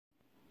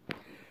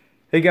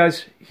Hey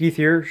guys, Heath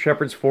here,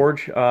 Shepherd's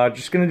Forge.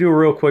 Just gonna do a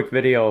real quick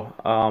video.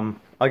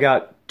 I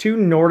got two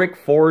Nordic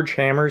Forge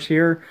hammers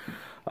here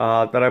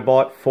that I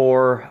bought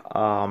for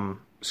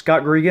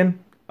Scott Gregan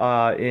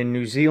in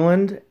New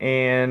Zealand,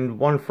 and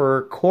one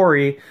for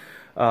Corey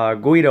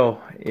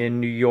Guido in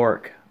New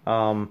York.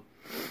 Now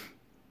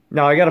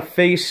I gotta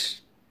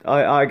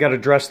I gotta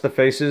dress the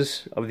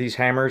faces of these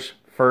hammers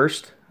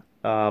first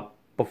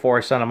before I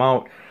send them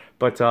out.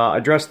 But I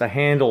dressed the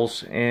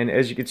handles, and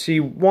as you can see,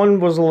 one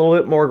was a little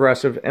bit more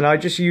aggressive, and I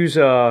just use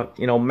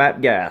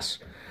matte gas.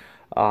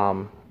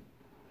 Brown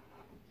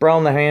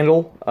the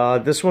handle.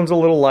 This one's a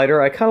little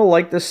lighter. I kind of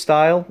like this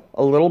style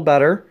a little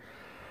better.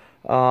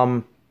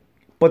 But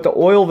the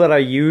oil that I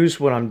use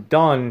when I'm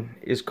done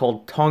is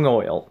called tung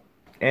oil,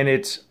 and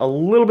it's a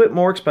little bit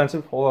more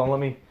expensive. Hold on,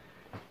 let me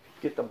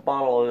get the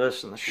bottle of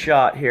this in the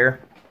shot here.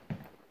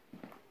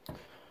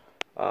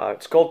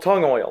 It's called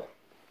tung oil.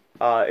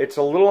 It's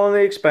a little on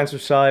the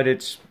expensive side.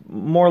 It's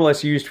more or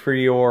less used for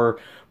your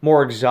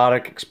more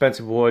exotic,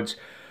 expensive woods.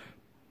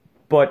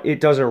 But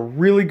it does a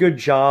really good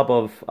job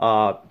of,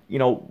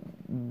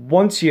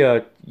 once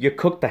you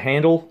cook the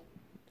handle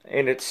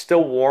and it's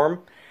still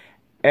warm,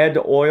 add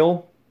the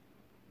oil,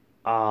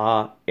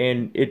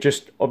 and it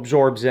just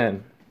absorbs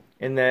in.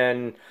 And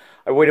then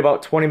I wait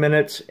about 20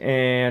 minutes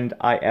and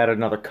I add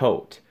another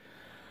coat.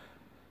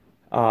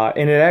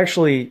 And it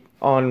actually,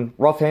 on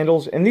rough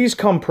handles, and these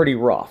come pretty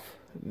rough.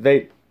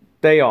 They're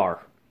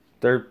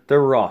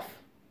rough,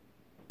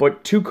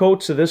 but 2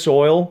 coats of this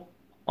oil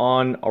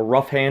on a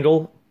rough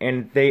handle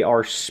and they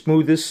are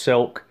smooth as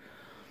silk,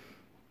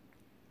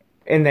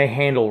 and they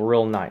handle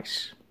real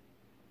nice.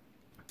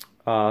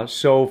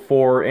 So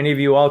for any of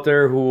you out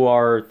there who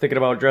are thinking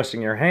about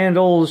dressing your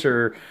handles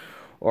or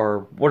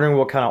wondering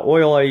what kind of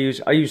oil I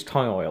use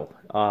tung oil.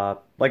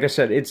 Like I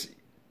said, it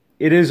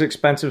is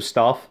expensive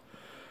stuff,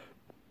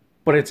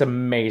 but it's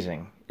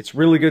amazing. It's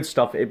really good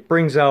stuff. It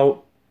brings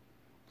out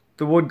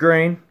the wood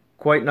grain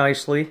quite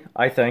nicely,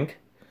 I think.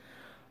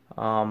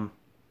 And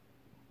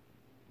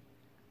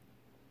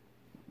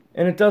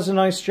it does a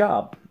nice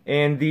job.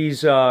 And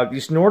these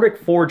Nordic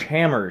Forge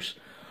hammers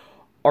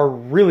are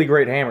really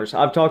great hammers.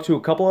 I've talked to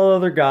a couple of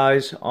other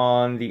guys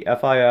on the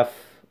FIF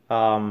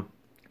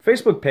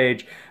Facebook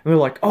page, and they're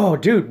like, "Oh,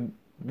 dude,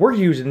 we're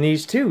using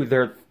these too.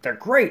 They're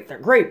great. They're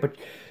great." But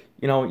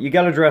you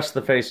got to dress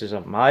the faces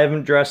of them. I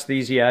haven't dressed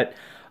these yet,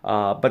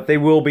 but they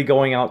will be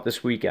going out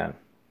this weekend.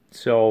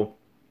 So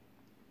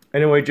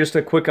anyway, just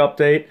a quick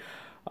update.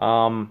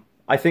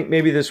 I think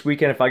maybe this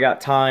weekend, if I got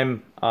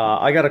time,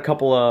 I got a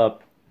couple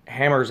of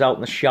hammers out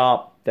in the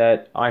shop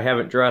that I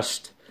haven't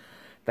dressed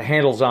the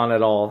handles on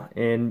at all,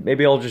 and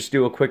maybe I'll just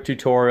do a quick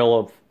tutorial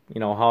of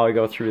how I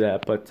go through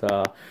that. But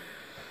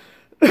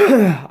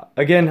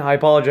again, I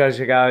apologize,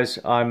 you guys.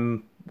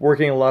 I'm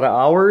working a lot of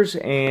hours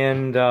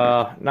and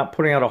not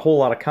putting out a whole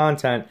lot of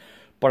content,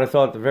 but I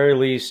thought at the very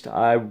least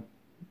I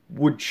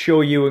would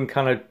show you and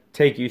kind of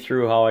take you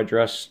through how I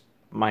dress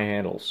my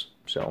handles.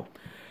 So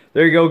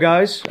there you go,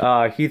 guys.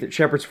 Heath at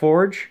Shepherd's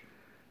Forge.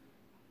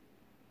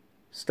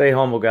 Stay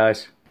humble,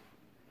 guys.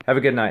 Have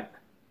a good night.